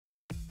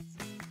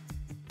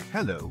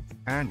Hello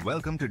and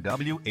welcome to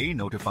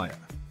WANotifier.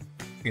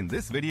 In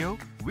this video,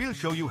 we'll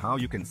show you how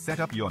you can set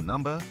up your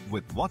number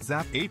with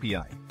WhatsApp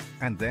API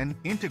and then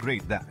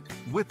integrate that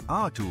with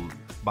our tool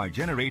by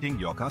generating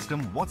your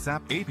custom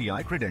WhatsApp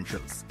API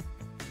credentials.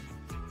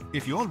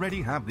 If you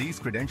already have these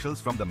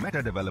credentials from the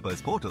Meta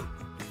Developers portal,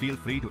 feel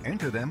free to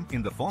enter them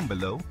in the form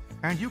below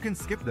and you can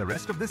skip the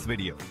rest of this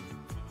video.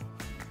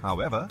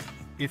 However,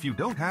 if you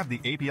don't have the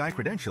API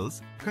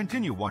credentials,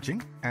 continue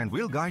watching and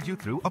we'll guide you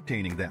through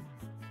obtaining them.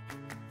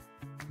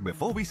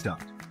 Before we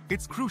start,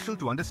 it's crucial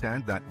to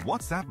understand that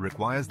WhatsApp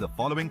requires the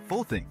following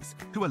 4 things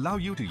to allow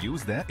you to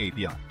use their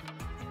API.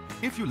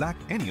 If you lack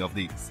any of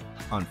these,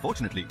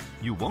 unfortunately,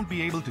 you won't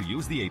be able to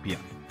use the API.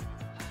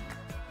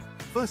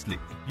 Firstly,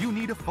 you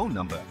need a phone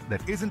number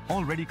that isn't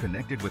already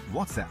connected with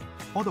WhatsApp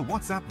or the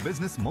WhatsApp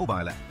Business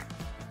mobile app.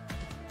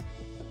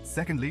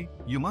 Secondly,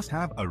 you must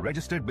have a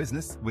registered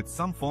business with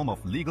some form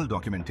of legal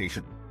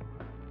documentation.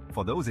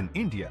 For those in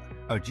India,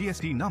 a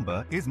GST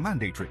number is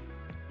mandatory.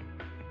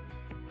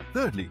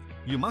 Thirdly,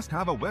 you must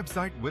have a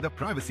website with a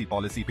privacy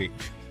policy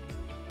page.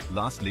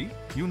 Lastly,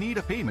 you need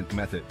a payment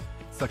method,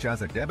 such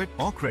as a debit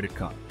or credit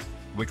card,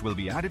 which will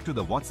be added to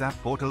the WhatsApp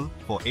portal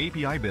for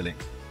API billing.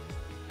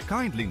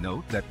 Kindly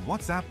note that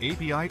WhatsApp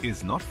API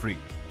is not free,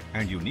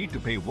 and you need to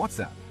pay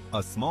WhatsApp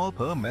a small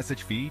per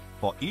message fee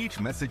for each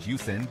message you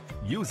send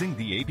using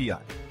the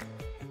API.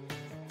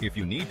 If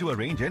you need to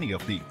arrange any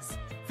of these,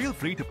 feel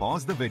free to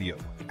pause the video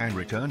and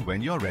return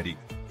when you're ready.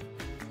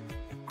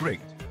 Great,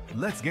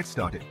 let's get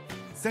started.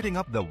 Setting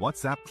up the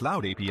WhatsApp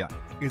Cloud API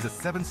is a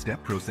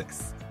 7-step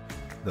process.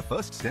 The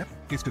first step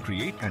is to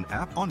create an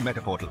app on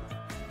Meta Portal.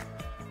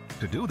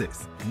 To do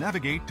this,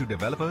 navigate to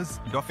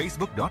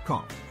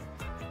developers.facebook.com.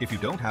 If you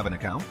don't have an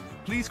account,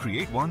 please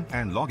create one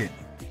and log in.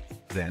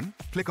 Then,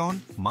 click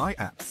on My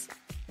Apps.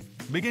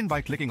 Begin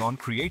by clicking on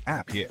Create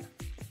App here.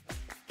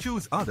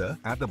 Choose Other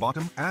at the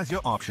bottom as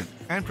your option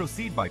and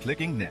proceed by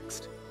clicking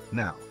Next.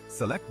 Now,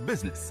 select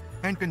Business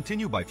and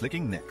continue by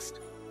clicking Next.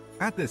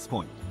 At this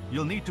point,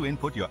 you'll need to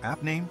input your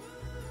app name.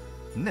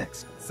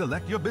 Next,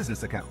 select your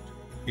business account.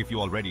 If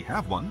you already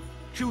have one,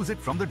 choose it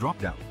from the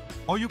drop-down,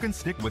 or you can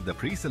stick with the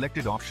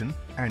pre-selected option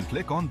and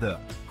click on the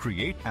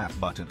Create App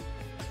button.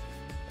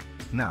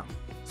 Now,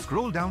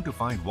 scroll down to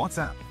find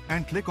WhatsApp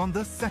and click on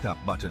the Setup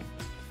button.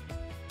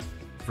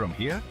 From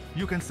here,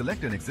 you can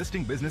select an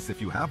existing business if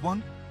you have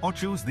one, or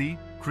choose the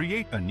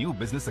Create a New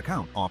Business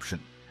Account option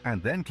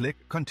and then click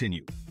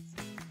Continue.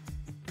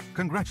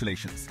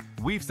 Congratulations,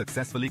 we've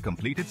successfully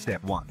completed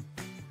Step 1.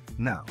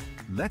 Now,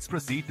 let's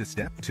proceed to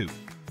Step 2.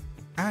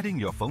 Adding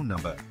your phone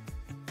number.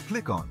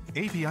 Click on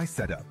API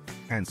Setup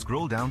and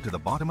scroll down to the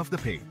bottom of the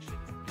page.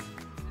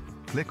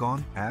 Click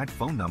on Add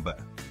Phone Number.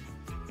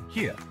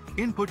 Here,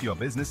 input your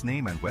business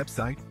name and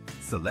website,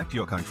 select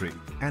your country,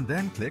 and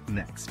then click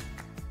Next.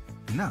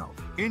 Now,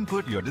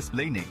 input your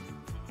display name.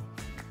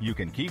 You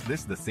can keep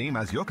this the same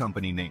as your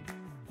company name.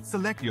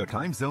 Select your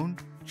time zone,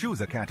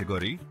 choose a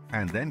category,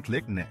 and then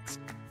click Next.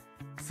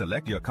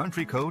 Select your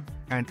country code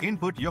and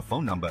input your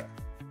phone number.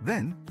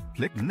 Then,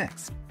 click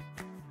Next.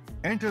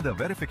 Enter the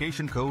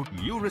verification code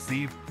you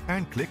received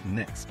and click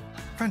Next.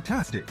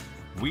 Fantastic!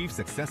 We've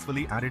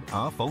successfully added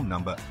our phone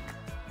number.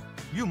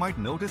 You might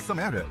notice some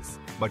errors,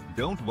 but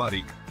don't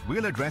worry,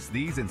 we'll address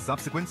these in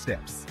subsequent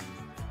steps.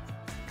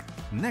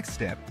 Next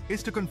step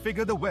is to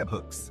configure the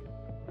webhooks.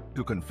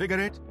 To configure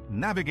it,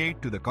 navigate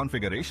to the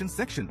Configuration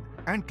section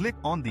and click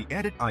on the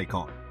Edit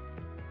icon.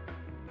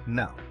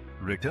 Now,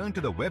 return to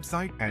the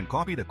website and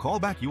copy the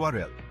callback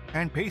URL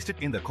and paste it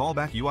in the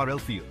callback URL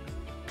field.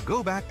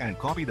 Go back and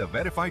copy the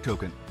Verify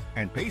token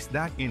and paste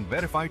that in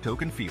Verify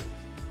token field,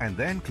 and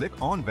then click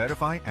on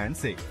Verify and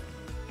Save.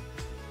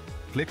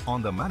 Click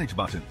on the Manage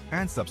button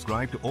and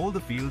subscribe to all the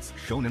fields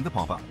shown in the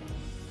pop-up.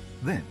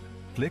 Then,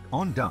 click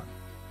on Done.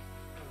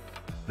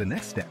 The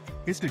next step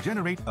is to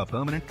generate a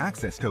permanent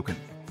access token.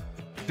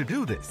 To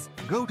do this,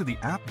 go to the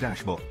app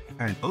dashboard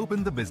and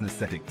open the business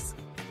settings.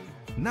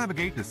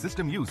 Navigate to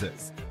System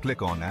Users,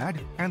 click on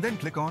Add, and then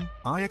click on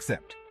I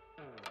accept.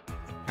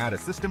 Add a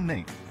system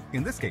name.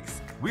 In this case,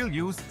 we'll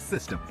use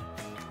System.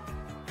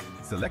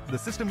 Select the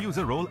system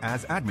user role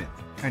as admin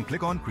and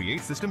click on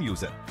Create System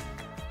User.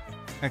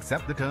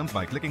 Accept the terms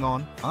by clicking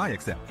on I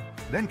accept,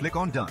 then click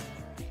on Done.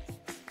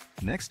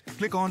 Next,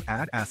 click on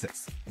Add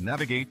Assets.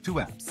 Navigate to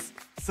Apps.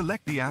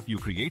 Select the app you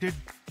created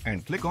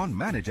and click on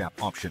Manage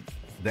App option,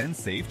 then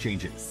Save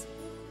Changes.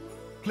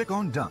 Click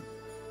on Done.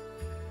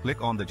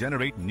 Click on the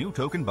Generate New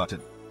Token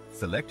button.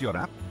 Select your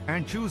app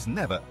and choose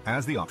Never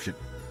as the option.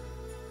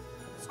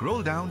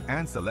 Scroll down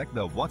and select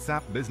the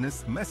WhatsApp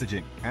Business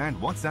Messaging and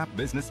WhatsApp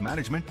Business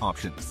Management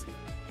options.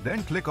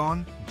 Then click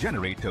on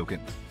Generate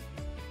Token.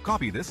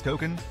 Copy this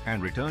token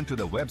and return to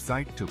the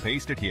website to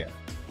paste it here.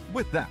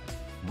 With that,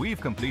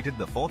 we've completed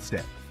the 4th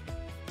step.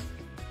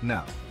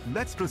 Now,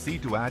 let's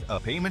proceed to add a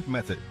payment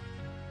method.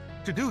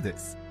 To do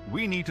this,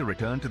 we need to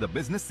return to the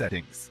business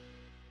settings.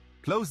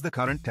 Close the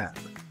current tab,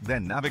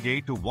 then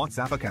navigate to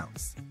WhatsApp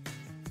Accounts.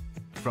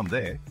 From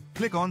there,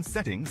 click on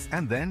Settings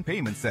and then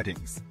Payment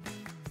Settings.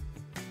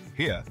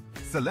 Here,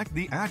 select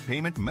the Add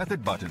Payment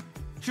Method button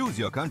Choose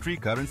your country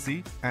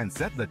currency and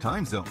set the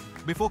time zone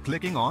before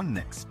clicking on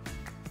Next.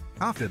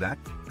 After that,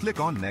 click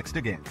on Next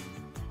again.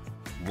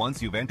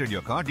 Once you've entered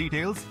your card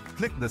details,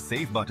 click the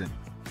Save button.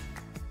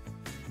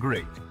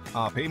 Great,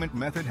 our payment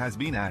method has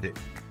been added.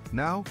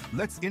 Now,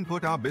 let's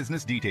input our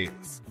business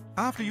details.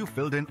 After you've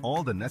filled in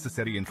all the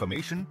necessary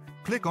information,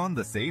 click on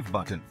the Save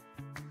button.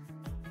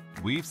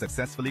 We've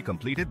successfully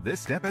completed this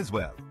step as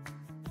well.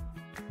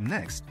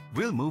 Next,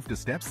 we'll move to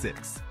step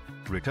 6.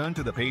 Return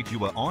to the page you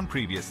were on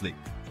previously.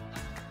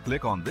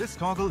 Click on this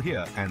toggle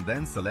here and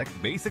then select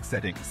Basic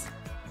Settings.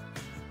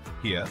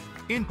 Here,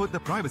 input the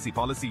privacy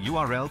policy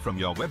URL from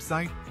your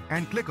website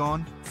and click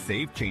on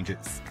Save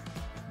Changes.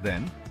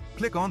 Then,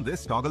 click on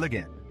this toggle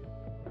again.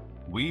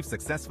 We've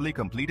successfully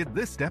completed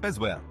this step as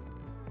well.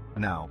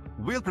 Now,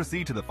 we'll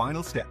proceed to the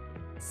final step,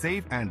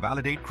 Save and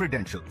Validate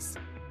Credentials.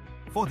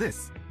 For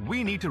this,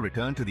 we need to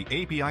return to the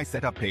API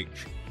Setup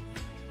page.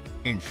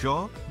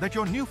 Ensure that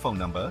your new phone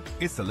number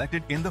is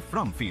selected in the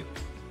From field.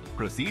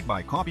 Proceed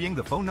by copying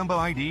the phone number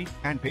ID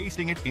and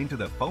pasting it into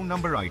the phone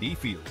number ID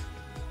field.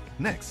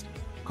 Next,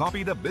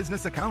 copy the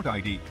business account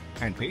ID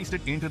and paste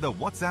it into the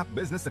WhatsApp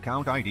business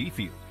account ID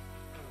field.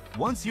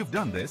 Once you've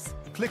done this,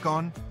 click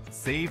on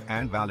Save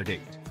and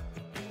Validate.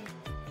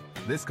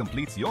 This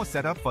completes your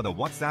setup for the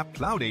WhatsApp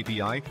Cloud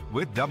API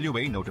with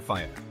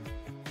WANotifier.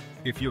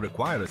 If you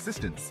require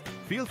assistance,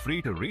 feel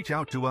free to reach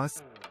out to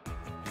us.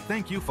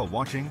 Thank you for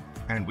watching,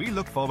 and we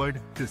look forward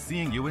to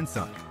seeing you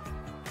inside.